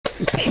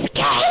This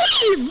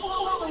game!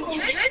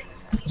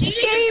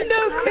 Game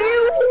the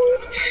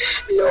build!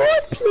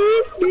 Lord,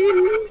 please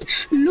build!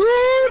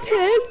 Lord,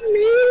 help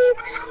me!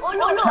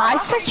 I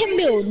freaking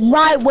build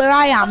right where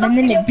I am, and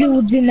then it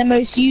builds in the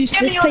most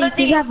useless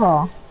places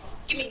ever.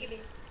 Gimme.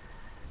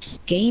 This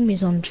game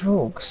is on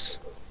drugs.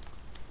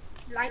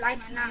 Like my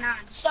nan.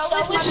 So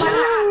is my nan.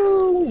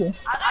 No!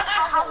 I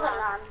don't have a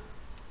nan.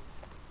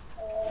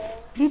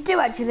 You do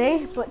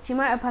actually, but she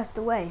might have passed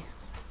away.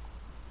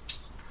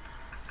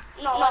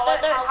 No, I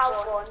don't have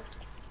one.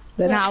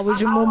 Then how was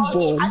your mum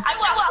born? I do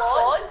have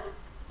one.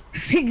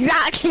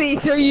 Exactly,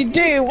 so you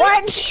do.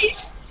 What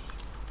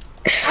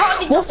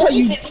are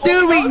you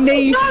doing,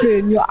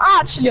 Nathan? You're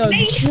actually on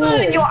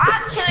drugs. You're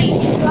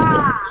actually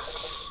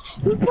trash.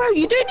 Bro,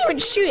 you don't even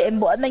shoot him,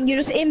 but then you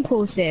just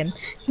impulse him.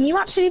 Can you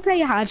actually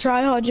play hard?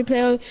 Try hard, you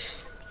play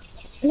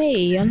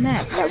me on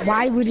that. Like,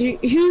 why would you?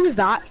 Who was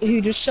that?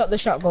 Who just shot the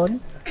shotgun?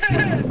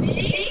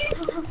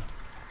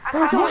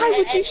 Why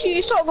would you shoot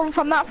a shotgun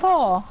from that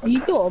far? Are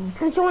you dumb?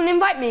 Can someone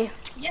invite me?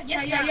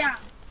 Yeah.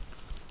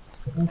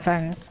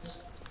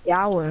 Thanks.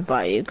 Yeah, I will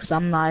invite you because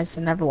I'm nice,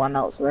 and everyone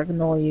else will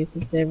ignore you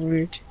because they're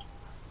rude.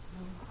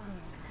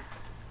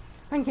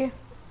 Thank you.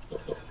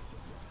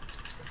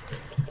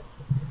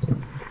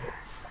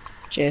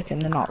 Joking,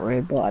 they're not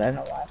rude, but I don't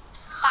know why.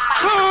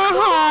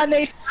 Ha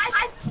Nathan.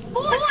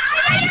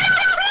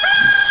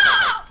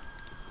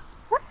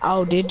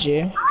 Oh, did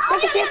you?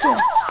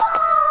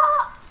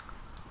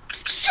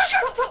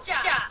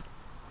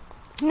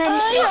 No,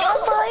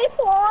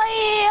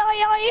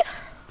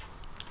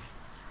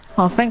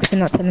 Oh, thanks for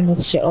not telling me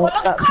to shut up.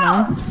 That's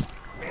nice.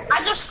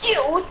 I just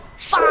killed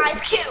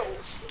 5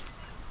 kills.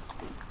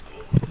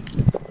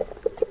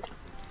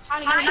 My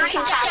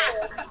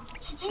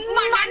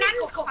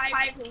nan's got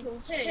 5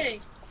 kills too.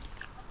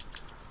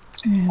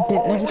 Didn't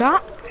know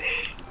that.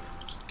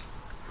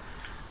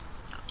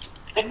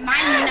 My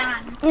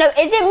nan. no,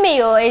 is it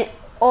me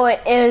or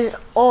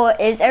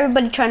is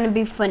everybody trying to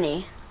be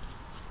funny?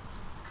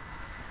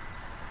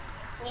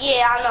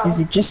 Yeah, I know. Is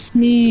it just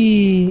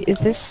me? Is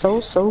this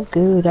so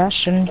good? I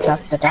shouldn't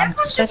have to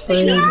dance for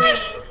free. Everyone's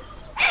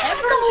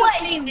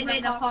just being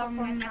weird apart from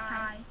my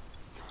tie.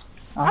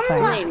 Oh, I'm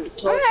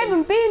thanks. not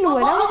even being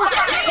weird.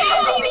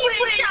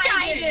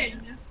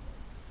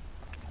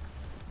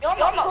 You're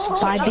not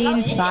talking. By being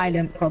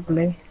silent,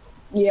 probably.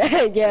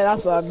 Yeah,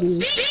 that's what I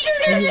mean.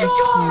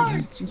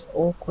 It's just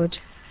awkward.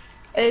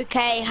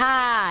 Okay,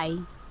 hi.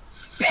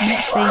 I'm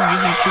not saying you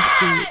have to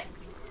speak.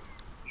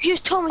 You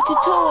just told me to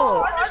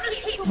talk.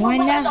 Why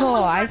never?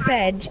 I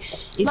said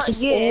it's Not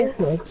just you.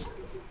 awkward.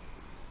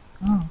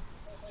 Oh.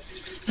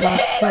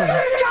 That's so.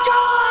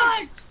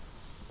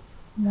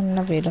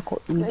 Never look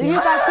what you do. You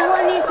guys,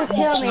 someone needs to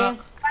kill me.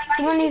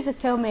 Someone needs to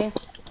kill me.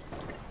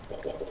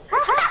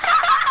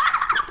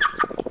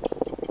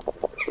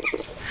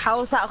 How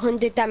was that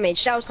 100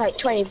 damage? That was like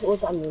 24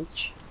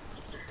 damage.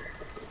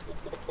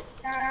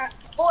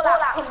 All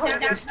that.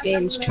 This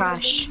game's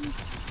trash.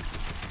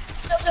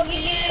 So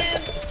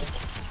you.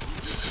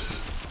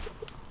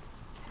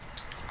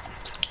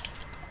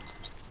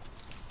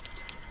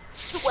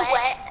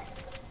 Sweat.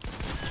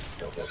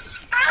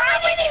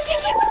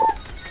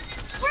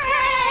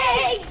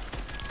 Spray!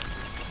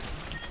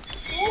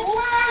 Oh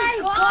my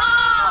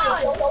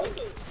god!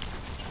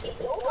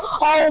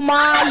 Oh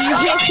my, you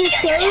hit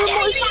so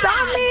much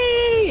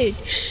damage!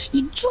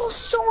 You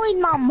just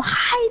joined, man.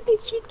 Why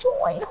did you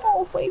join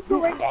halfway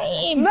through a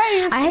game? No, I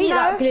hate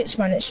that glitch,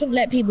 man. It shouldn't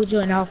let people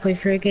join halfway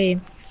through a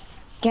game.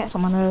 Gets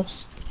on my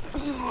nerves.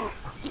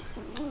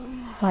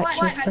 Like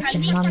your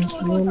freaking man's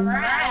room.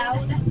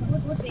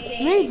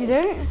 No, you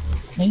didn't.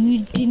 No, you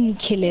didn't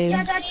kill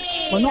him.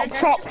 Well,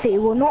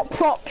 not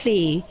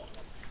properly.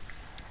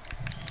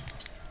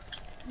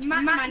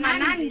 My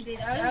nan did it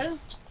though.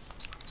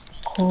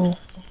 Cool.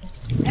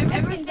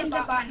 Everything's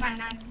about my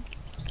nan.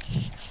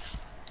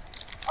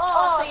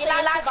 Oh, so you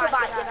like to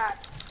bite your nan?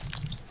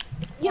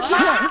 You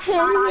like to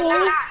bite your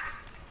nan?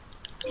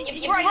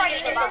 You probably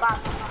did about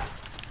my nan.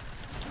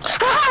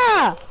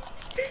 Ah!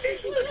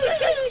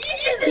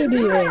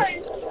 Idiot.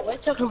 We're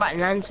talking about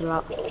nans a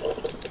lot.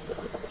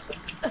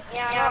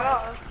 Yeah, I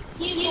know.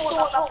 You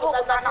saw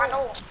the nan.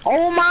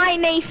 Oh my,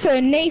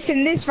 Nathan,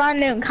 this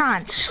random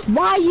can't.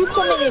 Why are you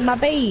coming in my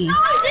base?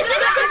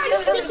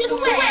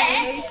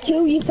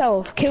 Kill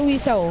yourself,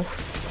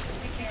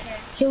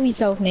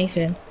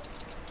 Nathan.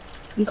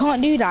 You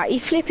can't do that. He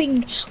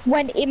flipping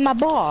went in my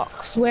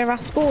box where I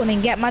spawn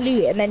and get my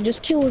loot and then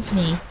just kills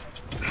me.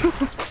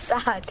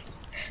 Sad.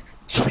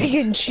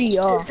 Freaking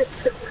cheater.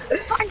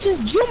 I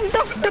just jumped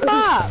off the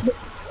map.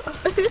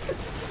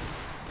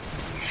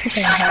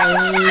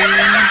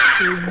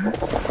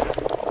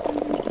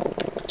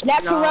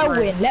 Let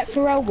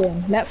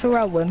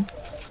Pharrell win.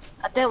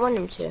 I don't want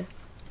him to.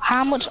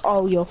 How much?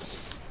 Oh,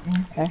 yes.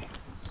 Okay.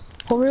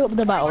 Hurry up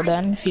the battle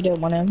then, if you don't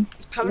want him.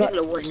 He's probably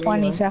gonna win 20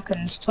 anyway.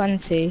 seconds.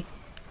 20,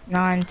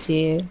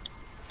 19,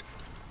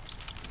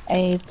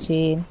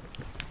 18,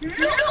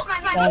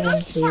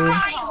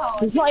 17.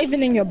 He's not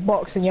even in your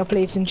box and you're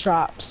placing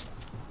traps.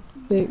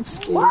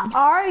 16. What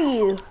are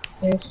you?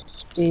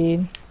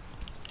 15,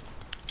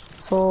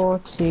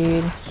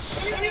 14,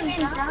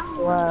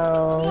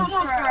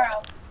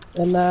 12,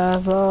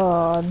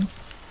 11,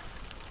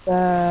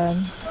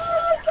 10.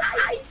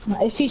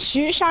 If he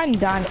shoots Shiny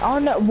down, oh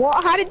no,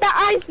 what? How did that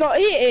ice not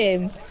hit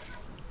him?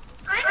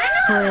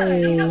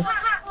 3,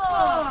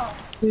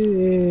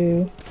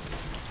 2,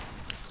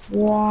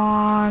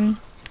 1,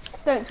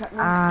 Don't check me.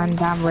 and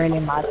I'm really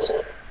mad.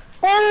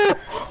 Oh,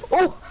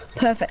 oh,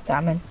 perfect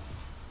timing.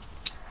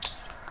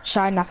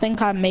 Shine, I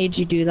think I made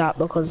you do that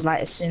because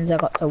like as soon as I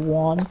got to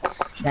 1,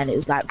 then it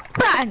was like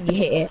bang, you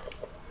hit it.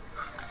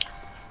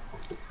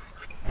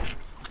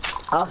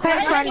 Oh,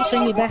 thanks for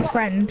answering your best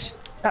friend.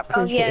 That Oh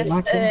proves that yeah, you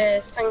like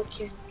him. thank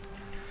you.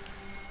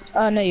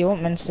 Oh no, you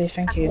weren't meant to say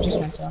thank you, you just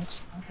meant to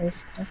answer,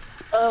 basically.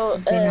 Oh,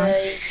 Be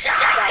nice.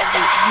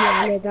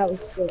 yeah, no, that was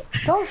sick.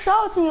 Stop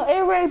shouting, you're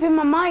ear raping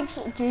my mic,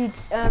 dude,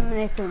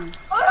 Nathan.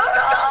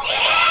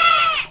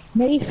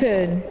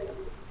 Nathan.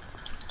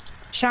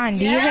 Shine,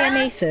 do you hear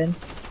Nathan?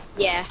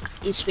 Yeah,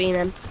 he's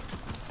screaming.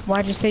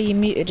 Why'd you say you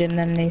muted him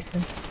then,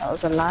 Nathan? That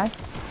was a lie.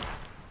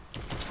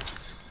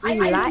 I'm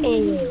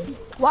lying.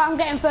 Well, I'm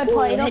getting third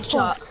party, don't Headshot.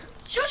 talk.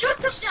 Shut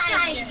up,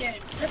 Shine.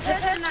 The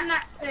person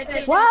that...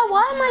 Why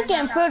am I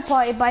getting third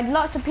party by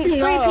lots of people?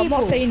 No, Three I'm not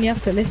people. saying you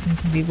have to listen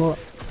to me, but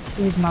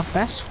he was my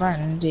best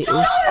friend. It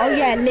was. Oh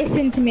yeah,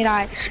 listen to me,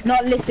 like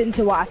not listen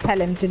to what I tell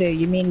him to do.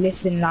 You mean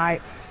listen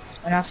like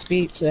when I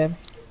speak to him?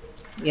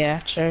 Yeah,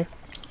 true.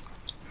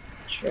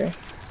 True.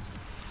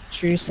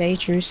 True say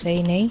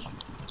me.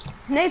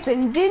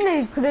 Nathan, do you know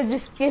you could have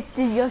just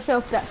gifted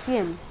yourself that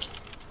skin?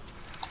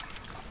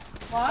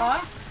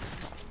 What?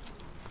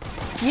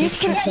 You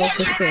Gift could yourself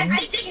a skin.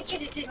 I did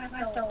get it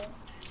myself.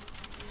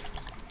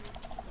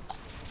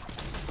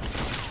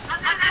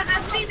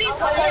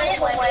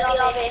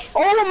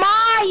 Oh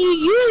my!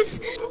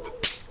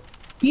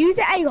 Use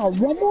it. Hang on,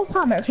 one more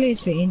time at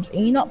close range,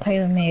 and you're not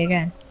playing with me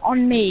again.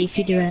 On me if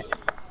you do it.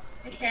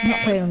 Okay. Not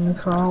playing with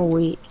me for a whole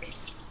week.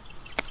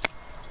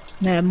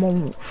 No, a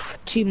month,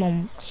 2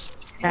 months.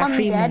 Mum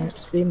 3 dead.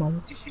 months, 3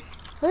 months.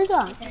 Who's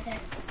that? Okay.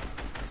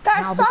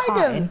 That's Now the Sidon.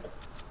 parting.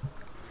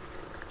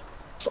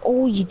 That's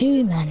all you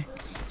do, man.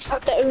 It's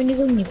like the only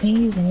gun you can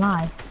use in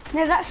life.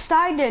 No, that's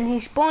Sidon. He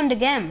spawned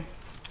again.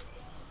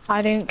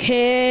 I don't Why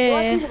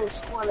care. didn't it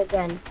spawn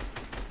again?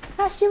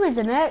 That's you,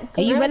 isn't it?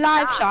 Are you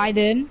alive,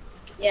 Shiden?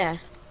 Yeah.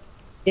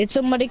 Did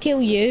somebody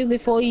kill you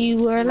before you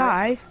were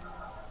alive?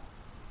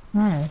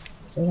 No.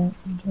 So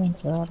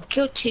don't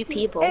Killed 2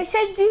 people. It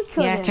said you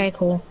killed Yeah, him. okay,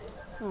 cool.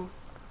 Oh.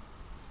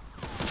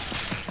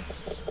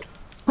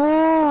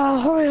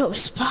 Oh, hurry up,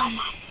 spam.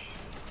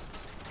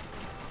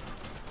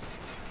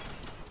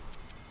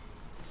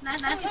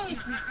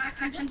 I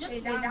can just stay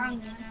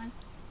down.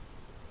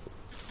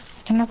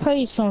 Can I tell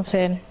you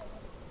something?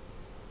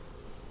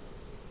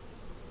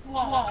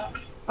 What?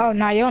 Oh,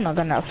 now you're not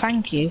gonna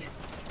thank you.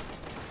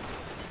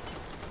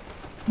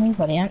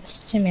 Nobody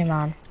answered to me,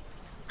 man.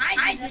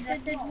 I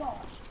said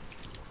what?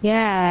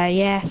 Yeah,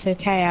 yes,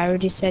 okay, I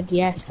already said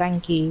yes,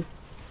 thank you.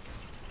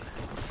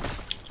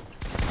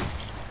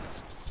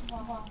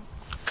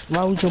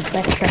 Why would your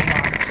best friend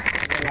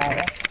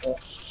answer?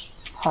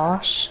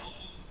 Harsh.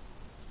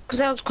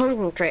 Because I was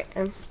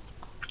concentrating.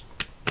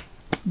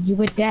 You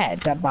were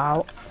dead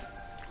about.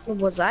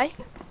 Was I?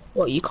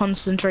 What, you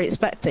concentrate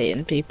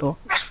spectating people?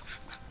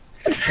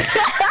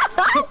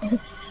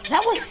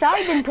 That was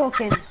Sidon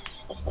talking.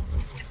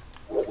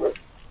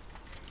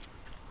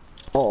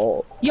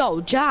 Oh,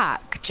 yo,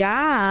 Jack.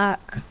 Shut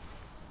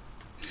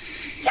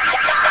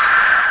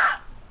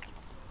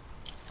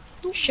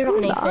up,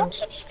 Nathan.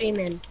 Stop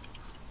screaming.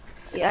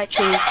 You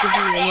actually give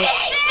me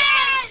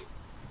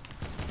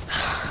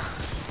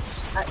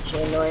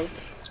actually annoying.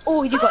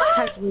 Oh, you got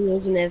tagged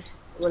isn't it?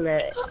 When No,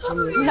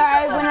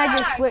 when I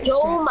just switched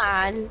Yo, it.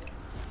 man.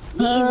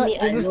 Leave me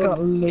I just got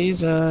alone.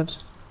 lasered.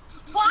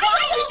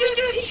 Why did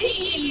you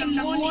pee in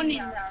the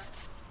morning?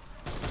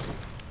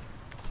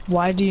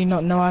 Why do you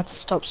not know how to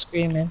stop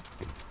screaming?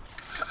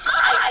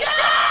 I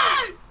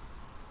don't!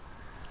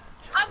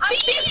 I'm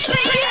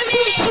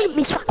Keep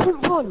me so I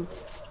couldn't run.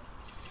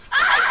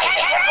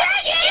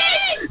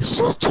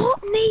 Shut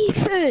up,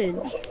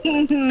 Nathan.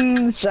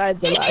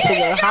 Shine's a lot to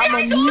go. How am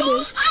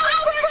I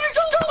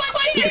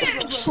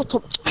Shut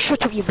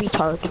up, you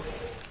retard.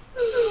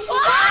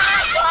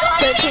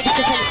 Don't take this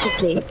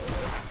offensively.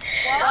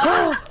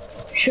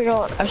 Shut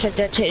up, I said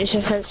don't take this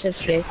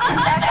offensively.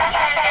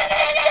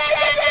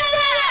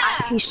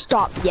 Actually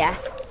stop, yeah?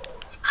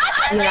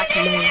 You're like a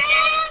man.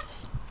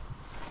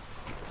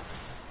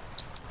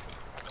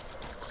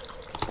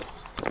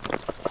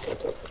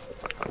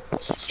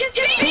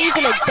 You're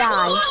gonna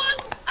die.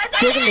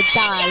 You're gonna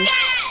die.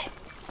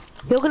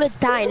 You're gonna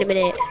die in a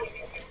minute.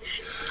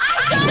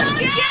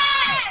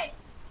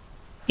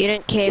 You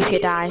don't care if you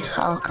die.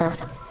 Oh, okay.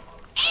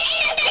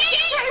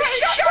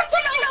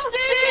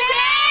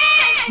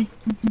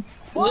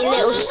 You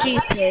little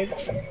stupid.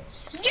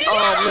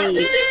 Oh,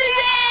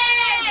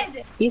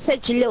 me. You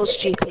said you little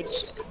stupid.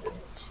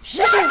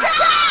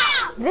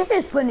 This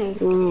is funny.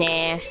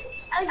 Nah.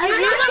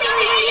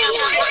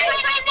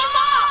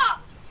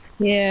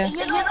 Yeah. You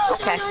know,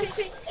 okay.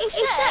 It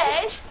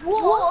says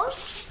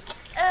once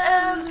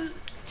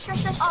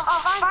says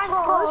oh thank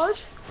God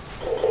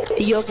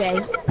You're gay.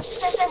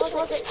 says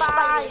was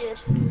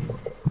expired.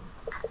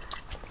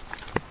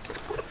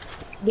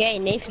 Yeah,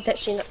 Nathan's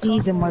actually not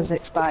Season was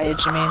expired,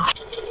 you mean?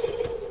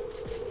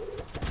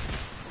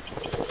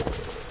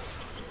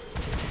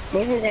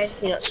 Nathan's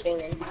actually not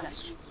streaming.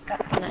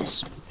 That's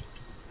nice.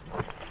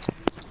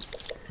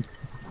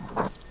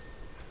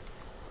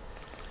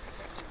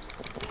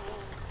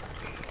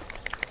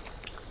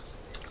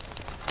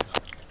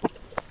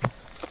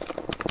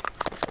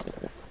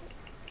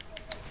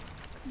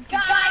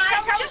 Guys,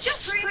 I'm just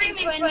screaming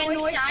to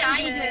annoy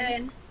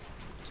Simon.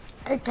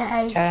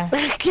 Okay. Okay.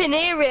 I can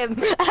hear him.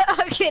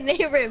 I can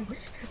hear him.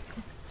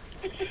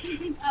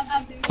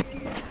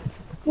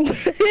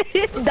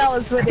 That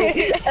was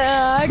funny.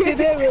 I can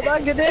hear it,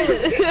 I can hear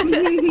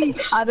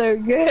it. I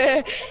don't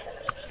care.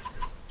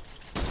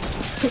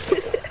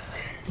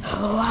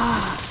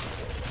 Wow.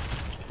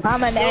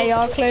 I'm an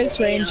AR close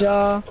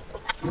ranger.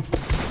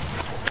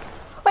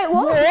 Wait, what?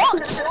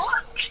 What?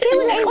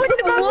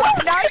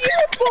 What? Now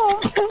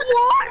uniform?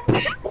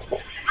 What?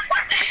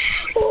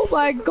 Oh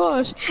my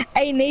gosh.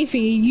 Hey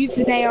Nathan, you used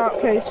an AR at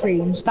close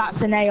range.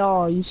 That's an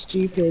AR, you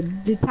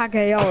stupid. The tag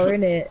AR,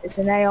 innit? It's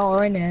an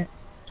AR, innit?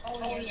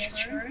 Oh yeah,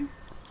 true.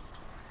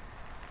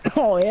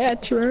 Oh yeah,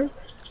 true.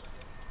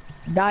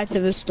 Die to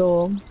the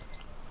storm.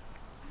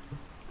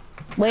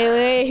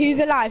 Wait, who's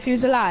alive?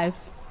 Who's alive?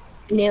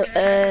 No,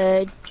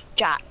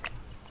 Jack.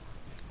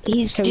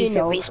 He's Kill doing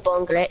yourself. a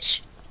respawn glitch.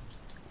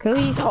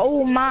 Please,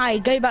 oh my,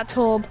 go back to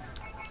hub.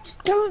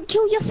 Don't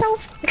kill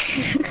yourself.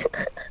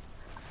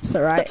 It's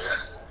alright.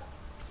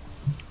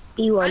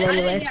 He won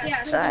anyway.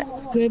 Yeah, So,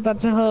 Go back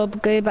to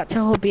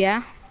hub,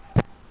 yeah?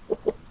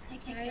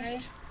 okay.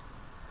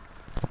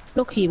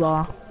 Look you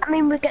are. I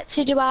mean, we get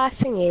to do our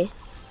thingy.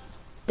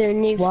 The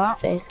new What?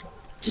 thing.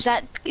 Does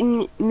that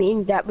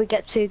mean that we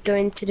get to go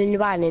into the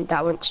new island that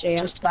I want to do?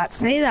 Just about to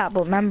say that,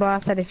 but remember I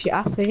said if you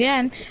ask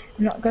again,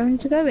 I'm not going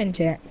to go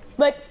into it.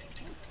 But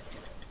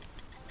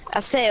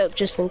I'll set it up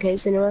just in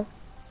case anyway.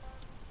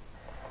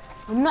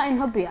 I'm not in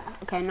hub yet.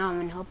 Okay, now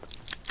I'm in hub.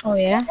 Oh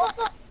yeah?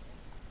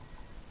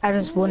 I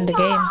just won the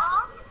game.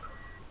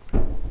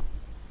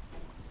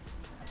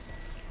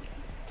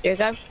 Here we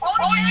go.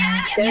 Oh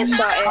yeah. Don't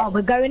start it. Oh,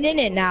 we're going in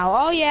it now.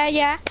 Oh yeah,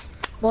 yeah.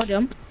 Well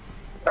done.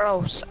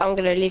 Oh, so I'm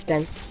gonna leave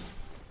then.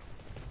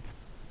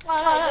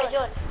 Oh,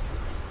 no,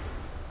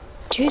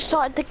 Who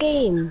started the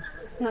game?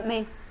 Not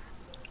me.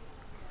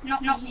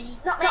 not me.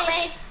 Not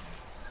me.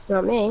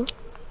 Not me.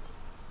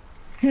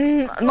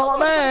 Not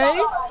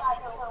me.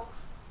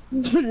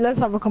 Let's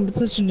have a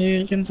competition here,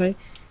 you can say.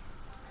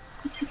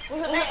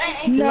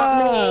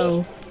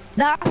 No.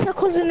 That's a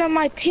cousin of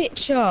my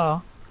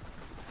picture.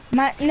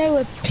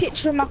 A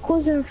picture of my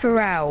cousin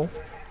Pharrell.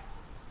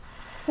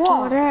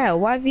 What? Pharrell,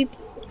 why have you...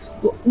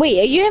 Wait,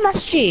 are you in my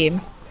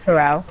stream,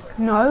 Pharrell?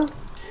 No.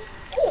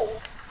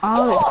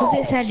 Oh, it's because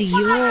it said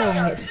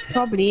young. It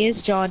probably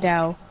is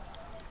Jardel.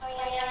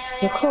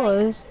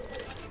 Because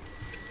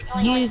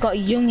you got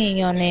young in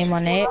your name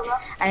on it,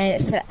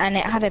 and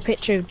it had a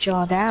picture of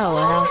Jardel,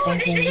 and I was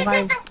thinking,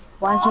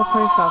 why's your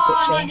profile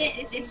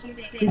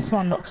picture? This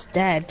one looks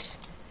dead.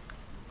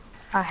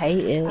 I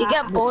hate it. You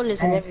get It looks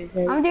ballers and dead.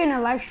 everything. I'm doing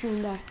a live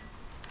stream there.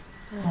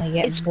 I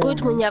get It's good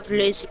when bored. you have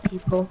loads of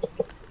people.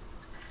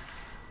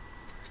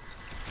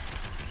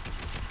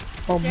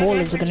 Well,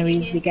 ballers are gonna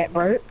easily get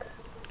broke.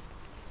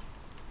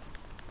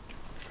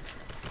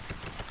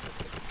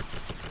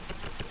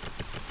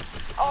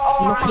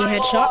 Lucky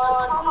headshot.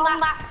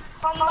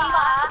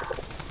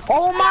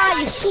 Oh my,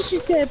 you're such a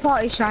third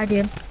party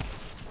Shadian.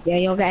 Yeah,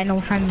 you're getting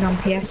unfriended on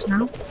PS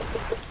now.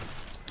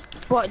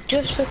 What,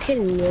 just for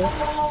killing you?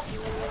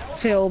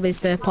 Phil is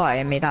third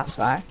party me, that's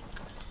why.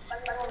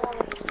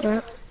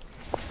 Yeah.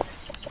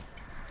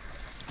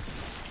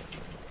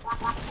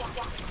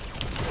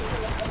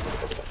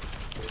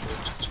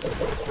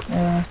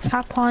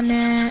 Tap on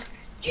it.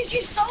 You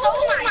stole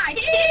my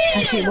kid.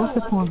 Actually, what's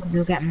the point? Because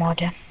you'll get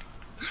modded.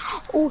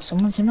 Oh,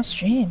 someone's in my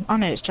stream. Oh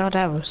no, it's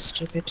Jardel,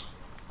 stupid.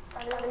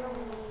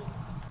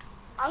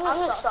 I'm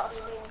gonna stop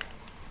streaming.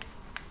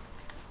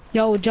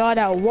 Yo,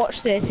 Jardel,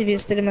 watch this if you're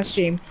still in my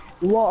stream.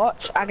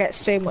 Watch, I get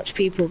so much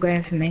people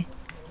going for me.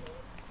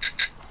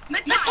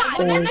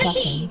 Always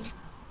happens.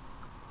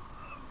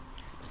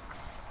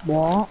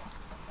 What?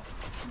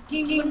 Do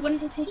you want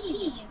to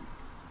team?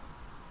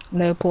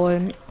 No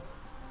point.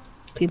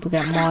 People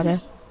get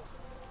modded.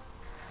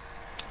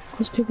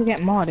 Because people get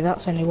modded,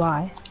 that's only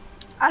why.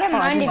 I don't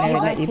mind if didn't you know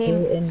like that you team.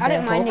 built in I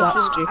don't there, mind if that's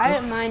you. stupid. I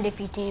don't mind if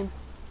you team.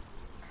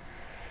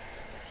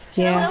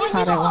 Yeah, I don't want to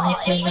do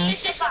that.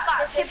 It's just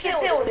like, if you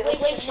build it,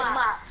 we should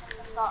max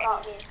to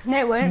start the game. No,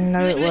 it won't.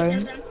 No, it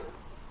won't.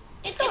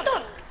 It's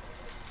done.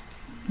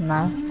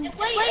 No. Wait, when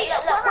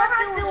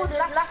I built it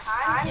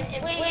last time, it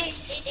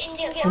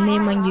didn't get I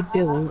mean when you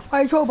build,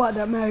 I sure about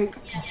that, mate.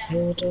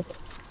 build it.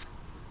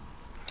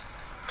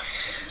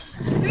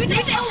 Who the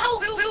hell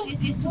built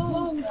this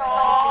wall?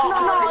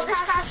 No, this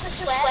has to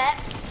sweat.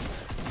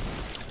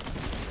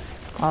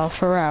 Oh,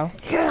 for real.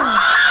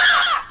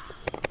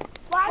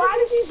 Why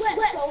did you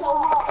sweat so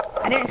hard?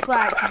 I didn't swear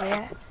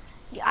actually.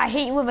 Yeah. I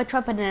hit you with a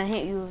trap and then I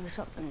hit you with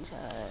something. So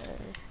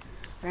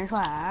I didn't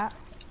swear.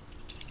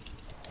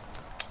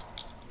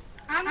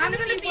 I'm gonna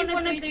be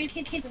one of those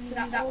kids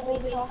that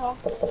always talk.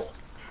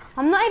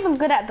 I'm not even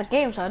good at the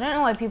game, so I don't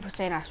know why people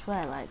saying I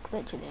swear. Like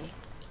literally,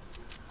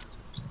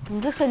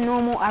 I'm just a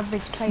normal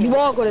average player. You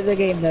are good at the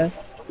game though.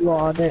 You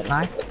are, don't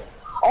lie.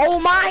 Oh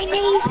my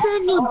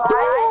Nathan, you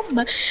dumb!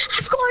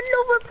 I've got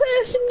another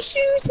person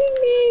shooting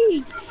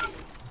me!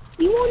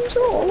 You want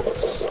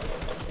yours?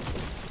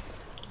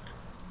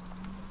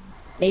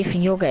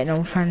 Nathan, you're getting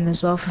on friend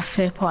as well for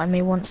third parting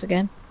me once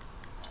again.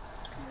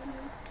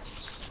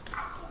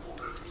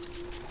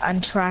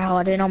 And try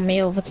harding on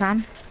me all the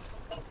time.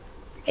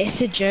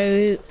 It's a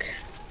joke.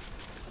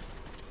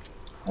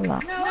 Hold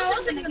on. No, I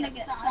wasn't gonna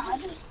get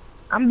sad.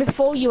 And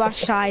before you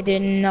asked I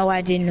didn't know I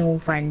didn't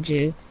unfriend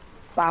you.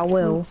 But I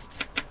will.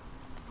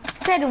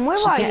 Shaden, where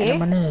are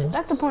Getting on my you? nerves.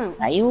 That's the point.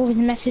 Like, you always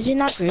messaging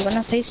that group when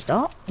I say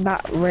stop.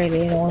 That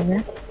really annoys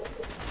me.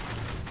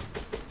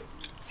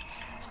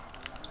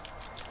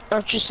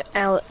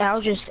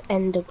 I'll just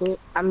end the group.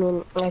 I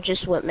mean, I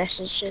just won't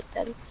message it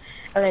then.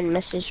 I'll then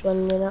message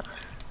when you're not.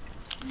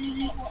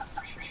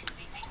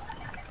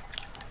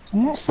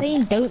 I'm not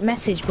saying don't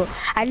message, but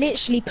I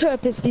literally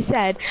purposely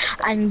said,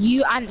 and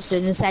you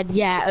answered and said,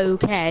 yeah,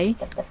 okay.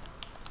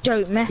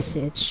 Don't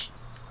message.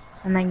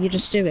 And then you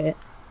just do it.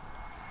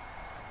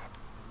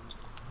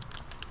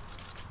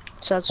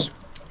 So it's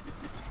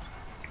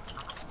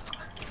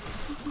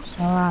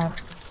alright.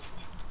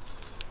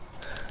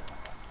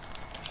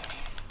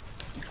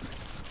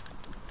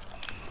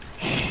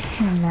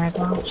 Oh my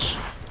gosh.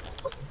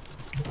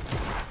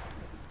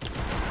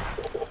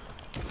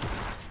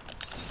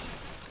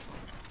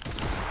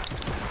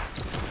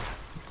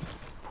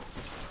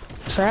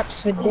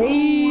 Traps for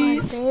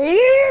days. You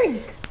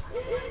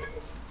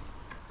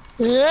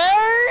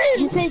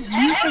said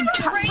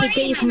traps for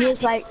days and you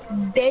was like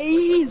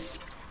days.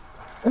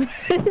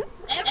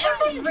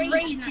 Everyone's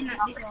raging at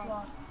this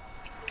one.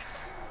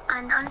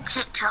 And on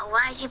TikTok,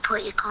 why did you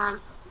put you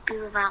can't be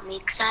without me?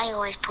 Because I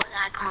always put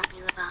that I can't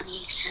be without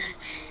you, so...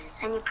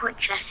 And you put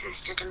Jess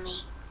instead of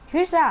me.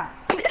 Who's that?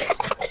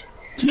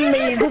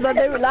 Me, because I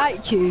don't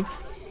like you.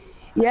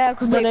 Yeah,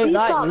 because I don't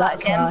like you,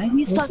 that's why.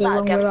 You start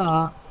that again. With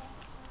that.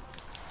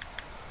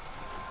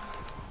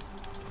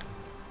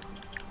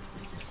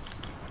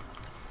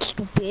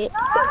 Stupid.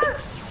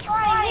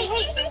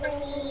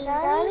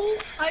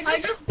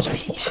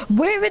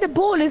 Where are the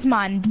ballers,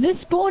 man? Do they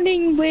spawn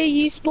in where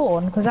you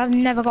spawn? Because I've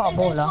never got a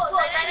baller.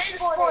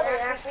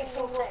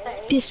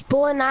 You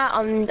spawn out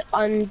on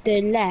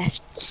the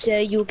left, so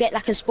you'll get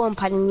like a spawn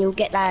pad and you'll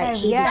get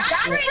like yeah.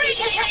 I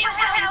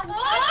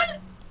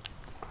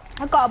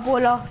I got a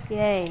baller.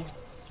 Yay.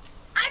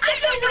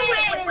 don't know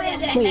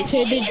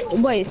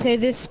where So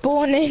they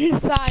spawn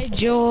inside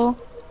your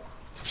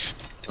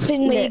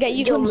thing where you get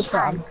your guns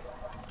from?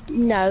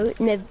 No,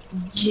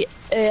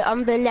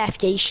 on the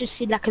left, you should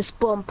see like a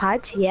spawn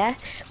pad, yeah?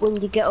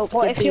 When you get up.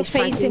 What if you're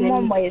facing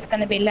one way, it's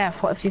going to be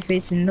left? What if you're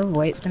facing another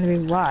way, it's going to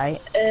be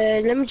right?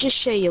 Let me just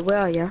show you, where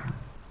are you?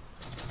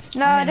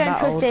 No, I don't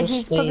trust him,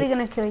 he's probably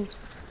going to kill you.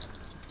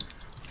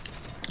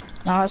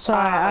 No, it's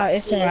alright,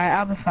 it's alright,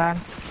 I'll be fine.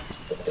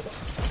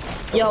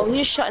 Yo,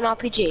 who's shot an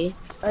RPG?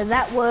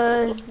 That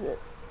was...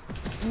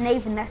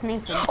 Nathan, that's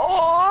Nathan.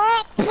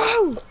 Oh,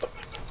 bro!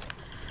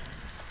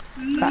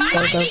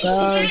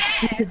 Go.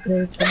 Stupid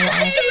birds.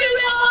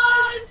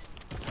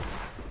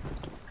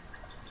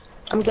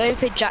 I'm going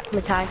for Jack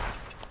Matai.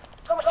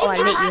 Oh,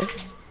 I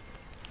lit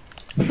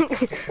you.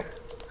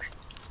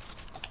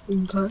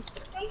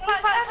 Impact.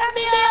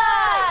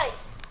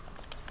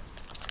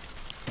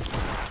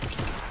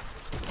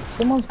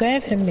 Someone's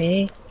going for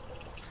me.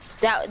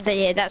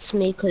 Yeah, that's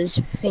me, cause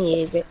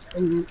thingy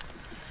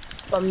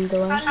bombed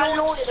away.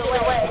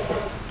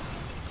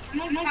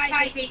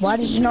 Why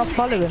did you not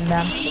follow him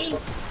then?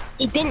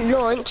 He didn't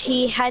launch,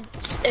 he had,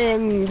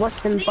 what's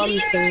them bomb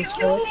things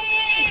called?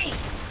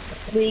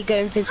 We go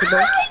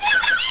invisible.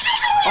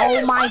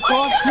 Oh my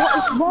gosh, what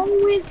is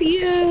wrong with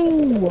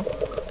you?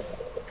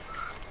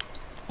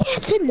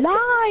 Get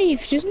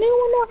alive! There's no one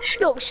on.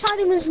 Look,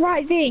 Shannon was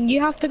right there, and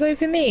you have to go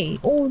for me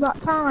all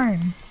that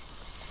time.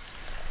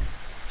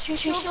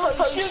 Jesus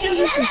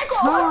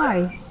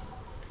Christ.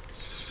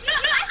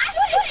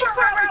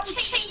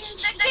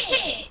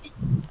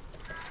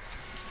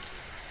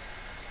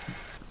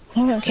 I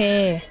don't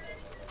care.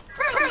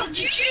 Bro, did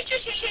you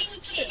just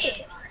change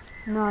it?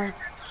 No.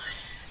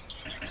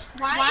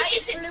 Why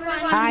is it blue?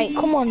 Alright,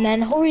 come on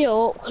then, hurry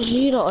up, because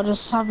you lot are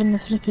just having the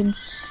flipping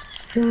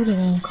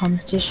building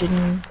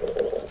competition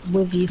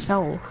with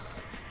yourself.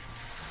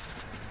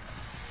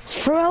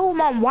 Throw,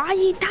 man, why are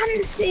you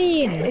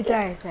dancing? It's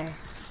alright, it's alright.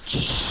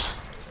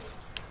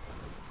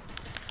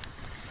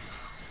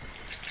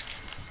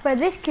 But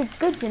this kid's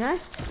good, you know?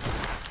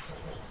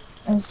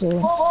 Is it?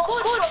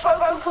 Good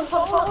stroke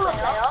controller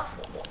player.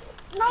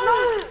 No!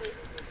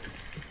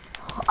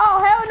 Oh,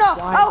 hell no!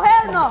 Oh,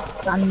 hell no!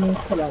 Stand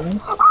this killing.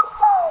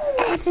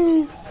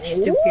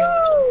 Still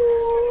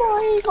Oh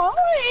my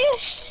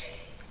gosh!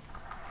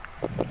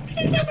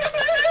 And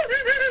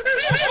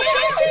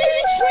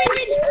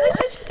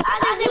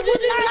it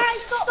wouldn't like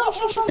stop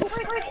me from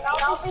sprinting.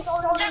 I'll be so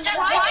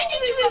Why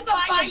did you even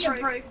buy your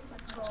broken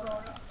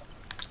controller?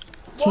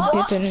 He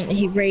didn't.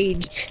 He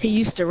raged. He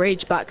used to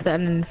rage back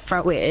then and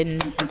throw it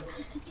in.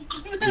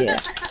 Yeah.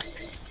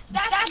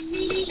 That's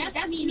me.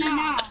 That's me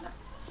now.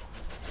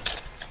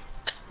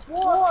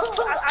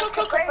 I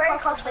took a break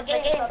from the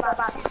game for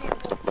about 2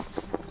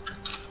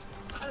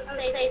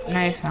 minutes.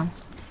 No, fam.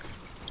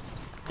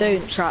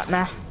 Don't trap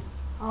me.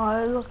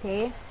 Oh, look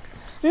here.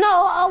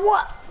 No,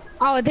 what?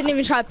 Oh, I didn't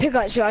even try to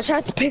pickaxe you. I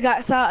tried to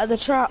pickaxe out of the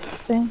trap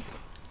thing.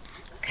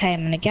 Okay,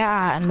 I'm gonna get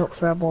out and look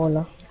for a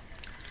baller.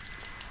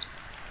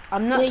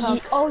 I'm not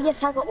talking. Oh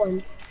yes, I got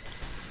one.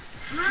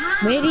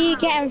 Where do you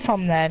get him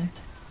from then?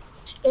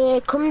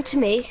 Come to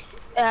me.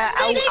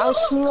 I'll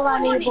swing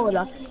around your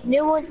baller.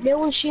 No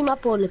one shoot my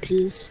baller,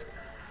 please.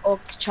 Or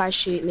try to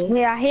shoot me.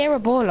 Wait, I hear a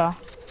baller.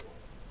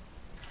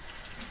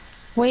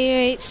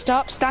 Wait,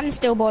 stop, stand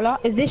still, baller.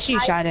 Is this you,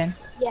 Shiden?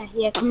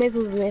 Yeah, come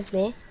over with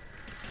me.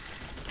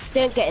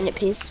 Don't get in it,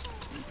 please.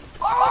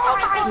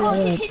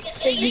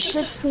 So you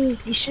should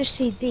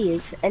see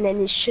these, and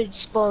then it should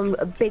spawn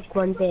a big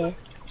one there.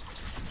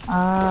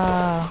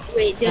 Ah.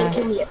 Wait, don't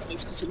kill me yet,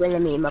 please, because you're gonna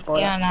meet my baller.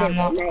 Yeah, no, I'm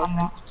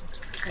not.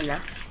 Okay,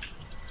 now.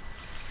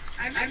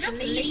 I'm just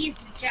lazy,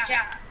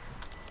 Jack.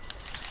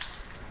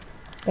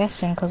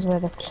 Guessing because we're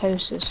the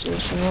closest to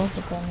each other.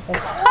 We're going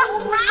against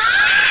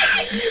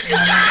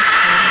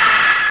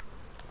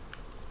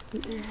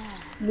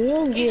Me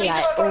and you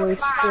like always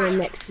spawn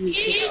next to You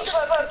each used to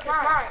go to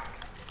mine.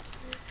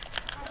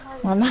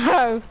 I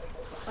know.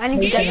 I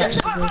need to get You that. used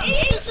to go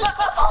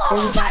It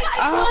was like,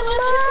 oh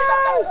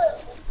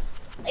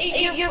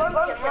You've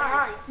broken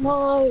mine.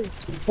 No.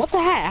 what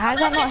the heck? How's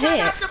that not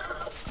hit?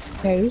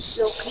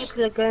 Ghost.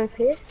 People are going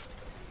here.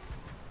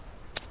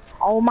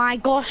 Oh my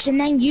gosh, and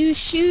then you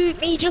shoot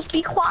me. Just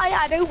be quiet.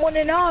 I don't want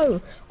to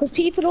know. Because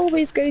people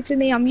always go to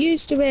me. I'm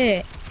used to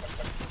it.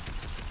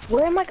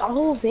 Where am I?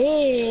 Oh,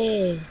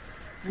 there.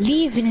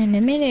 Leaving in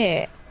a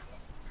minute.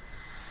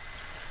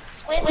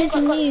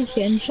 Disney news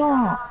getting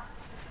shot.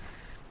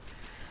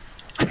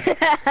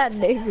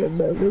 Nathan,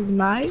 that was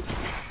nice.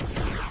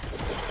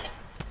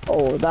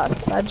 Oh, that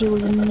Sadio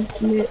was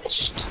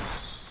glitched.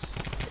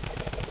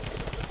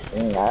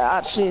 Yeah,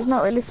 actually, it's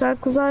not really sad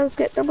because I always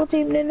get double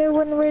teamed and no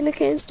one really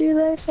cares, do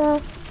they? So.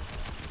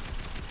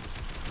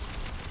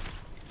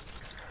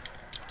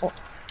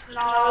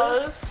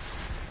 No.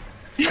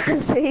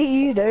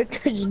 See, you don't,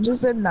 because you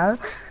just said no.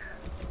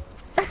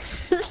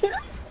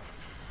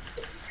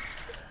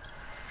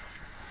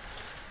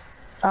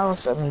 Oh,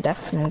 so I'm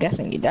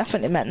guessing you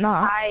definitely meant no.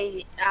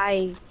 I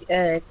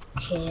care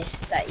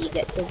that you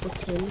get double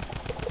teamed.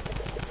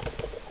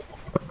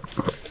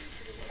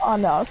 Oh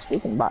no, I was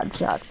speaking about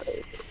Jack,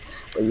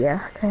 but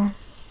yeah, okay.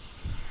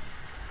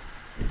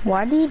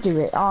 Why do you do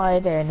it? Oh, I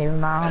don't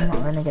even know. I'm not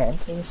gonna get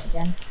into this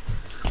again.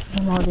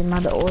 I'm already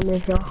mad at all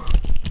of you.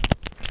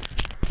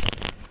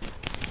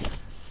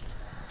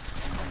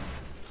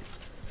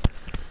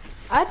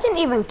 I didn't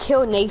even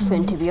kill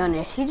Nathan, to be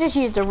honest. He just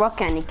used a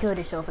rocket and he killed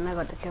himself, and I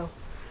got the kill.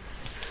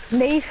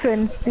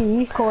 Nathan,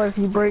 speak, or if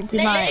you broke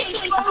your mic.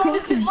 He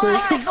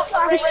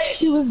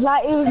was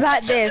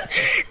like this.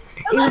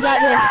 He was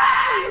like this.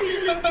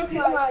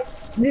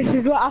 This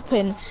is what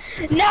happened.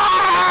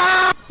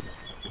 No!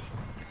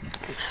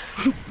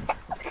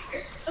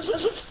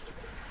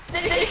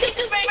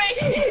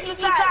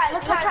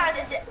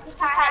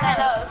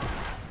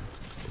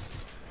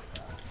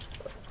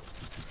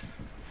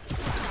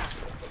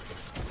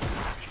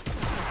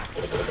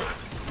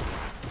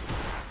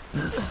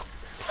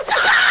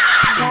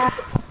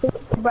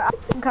 But I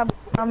think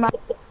I'm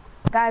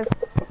guys,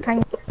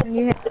 can you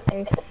hear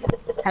me?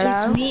 Hello?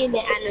 It's me in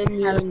it and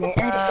me in it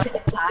at the same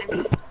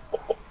time.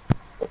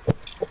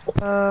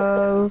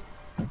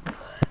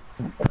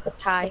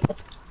 Hi.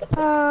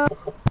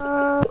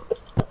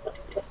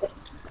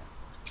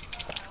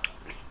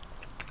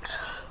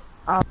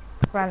 Oh,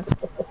 France.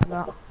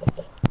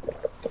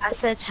 I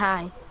said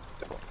hi.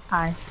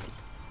 Hi.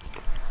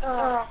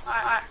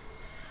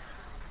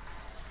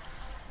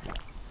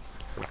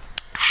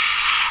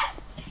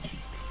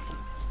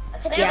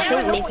 Yeah,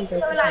 I think Nathan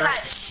does hi.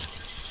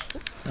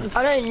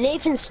 Oh no,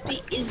 Nathan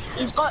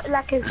he's got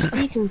like a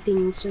speaking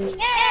thing, so...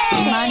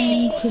 I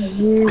need to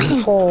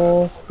use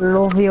for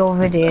love your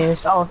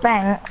videos. Oh,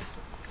 thanks.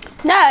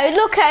 No,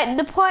 look at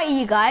the party,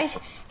 you guys.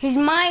 His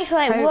mic's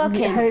like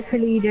working.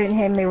 Hopefully you don't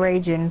hear me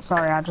raging.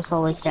 Sorry, I just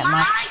always get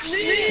mad.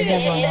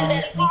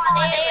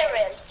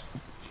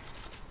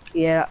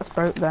 Yeah, that's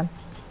broke then.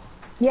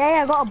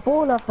 Yeah, I got a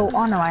ball. I thought,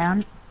 oh no, I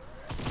am.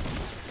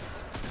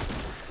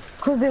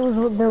 Cause there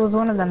was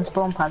one of them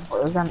spawn pads, but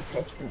it was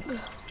empty.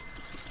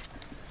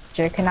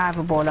 Joking, I have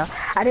a baller.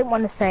 I didn't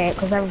want to say it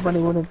because everybody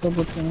would have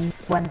double teamed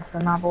when for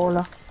my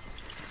baller.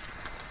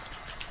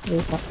 At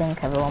least I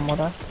think everyone would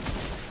have.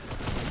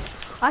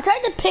 I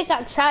tried to pick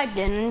outside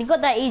then, and you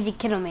got that easy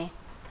kill on me.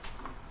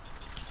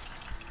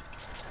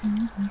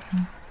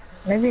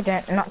 Maybe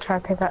don't not try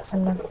pickaxe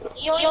and then.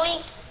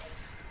 Yoink.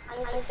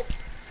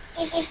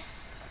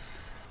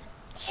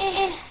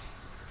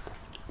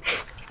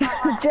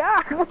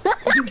 Jack!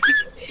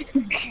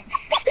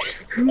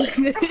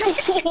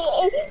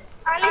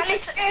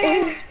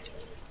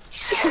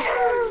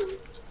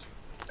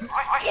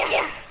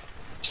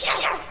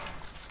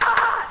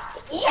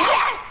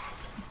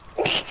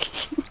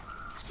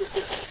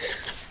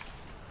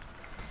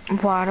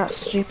 Wow, that's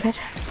stupid.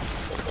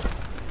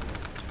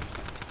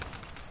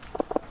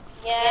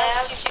 Yeah,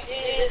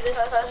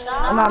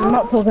 And I'm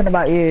not talking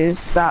about you,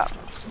 it's that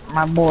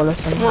my ball or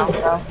something.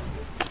 So.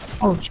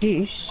 Oh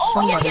jeez,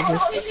 somebody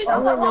just...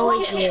 So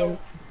annoying.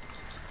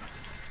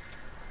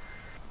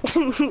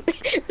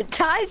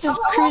 Ty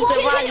just cruised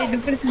around in the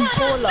freaking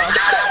solar.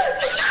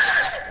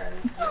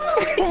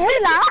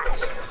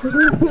 Relax!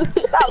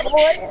 That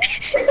boy!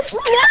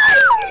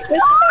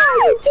 No!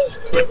 He just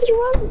cruised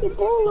around in the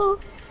solar.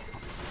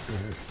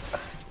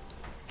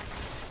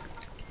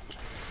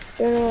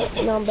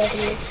 No, I'm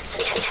begging you.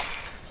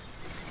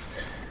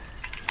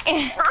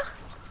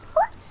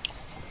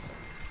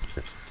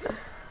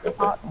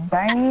 Oh,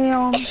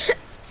 damn!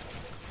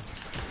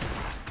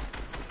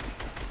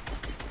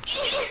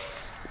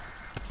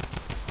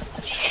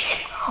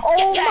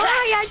 Oh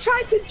my, I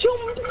tried to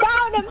jump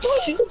down and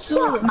push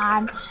it,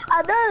 man.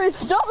 I know,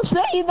 stop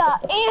saying that.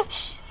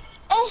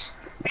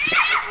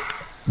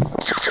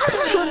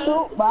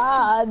 Look,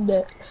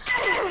 man.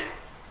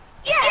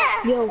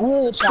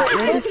 Yo, Jack,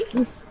 you're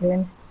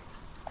disgusting.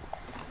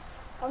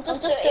 I'm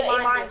just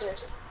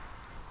dirty-minded.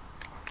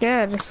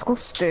 Yeah,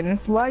 disgusting.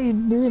 Why are you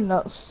doing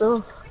that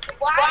stuff?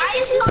 Why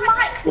is his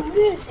mic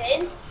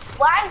moving?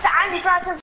 Why is Andy trying to